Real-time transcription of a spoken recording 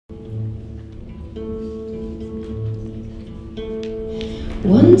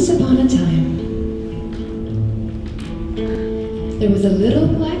Once upon a time, there was a little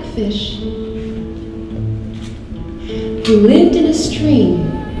black fish who lived in a stream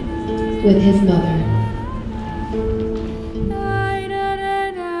with his mother.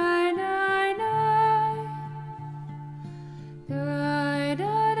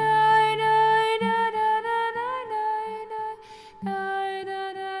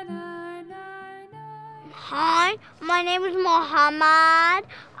 Hi, my name is Muhammad.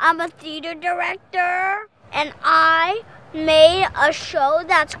 I'm a theater director, and I made a show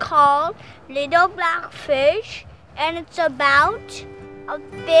that's called Little Black Fish, and it's about a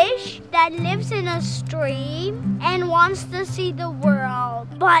fish that lives in a stream and wants to see the world.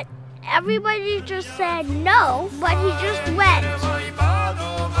 But everybody just said no, but he just went.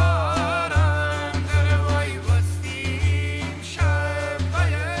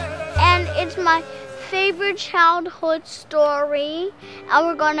 And it's my favorite childhood story, and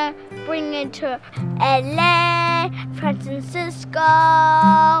we're gonna bring it to LA, San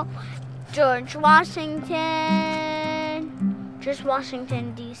Francisco, George Washington,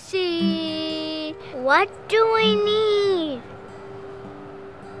 DC. What do we need?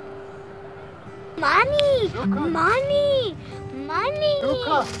 Money! Money! Money!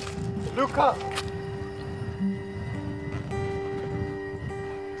 Luca!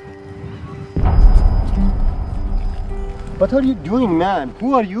 What are you doing, man?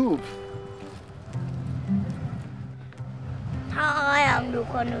 Who are you? Hi, I'm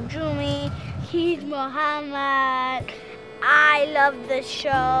Luca Nujumi. He's Muhammad. I love the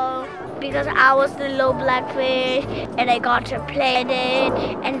show because I was the little black fish and I got to play it,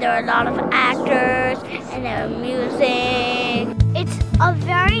 and there are a lot of actors and there are music. It's a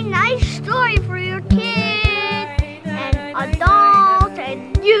very nice story for your kids and adults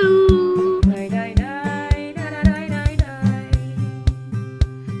and you.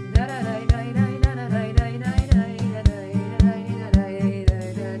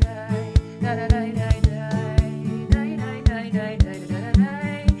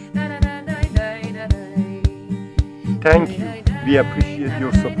 Thank you. We appreciate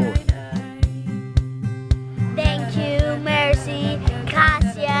your support. Thank you, merci,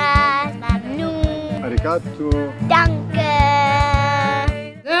 gracias, mamnoon, Arigato. danke.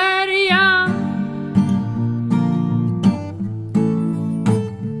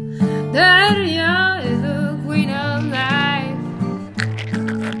 Daria is the queen of life,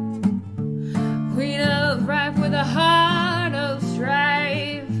 queen of life with a heart of strife.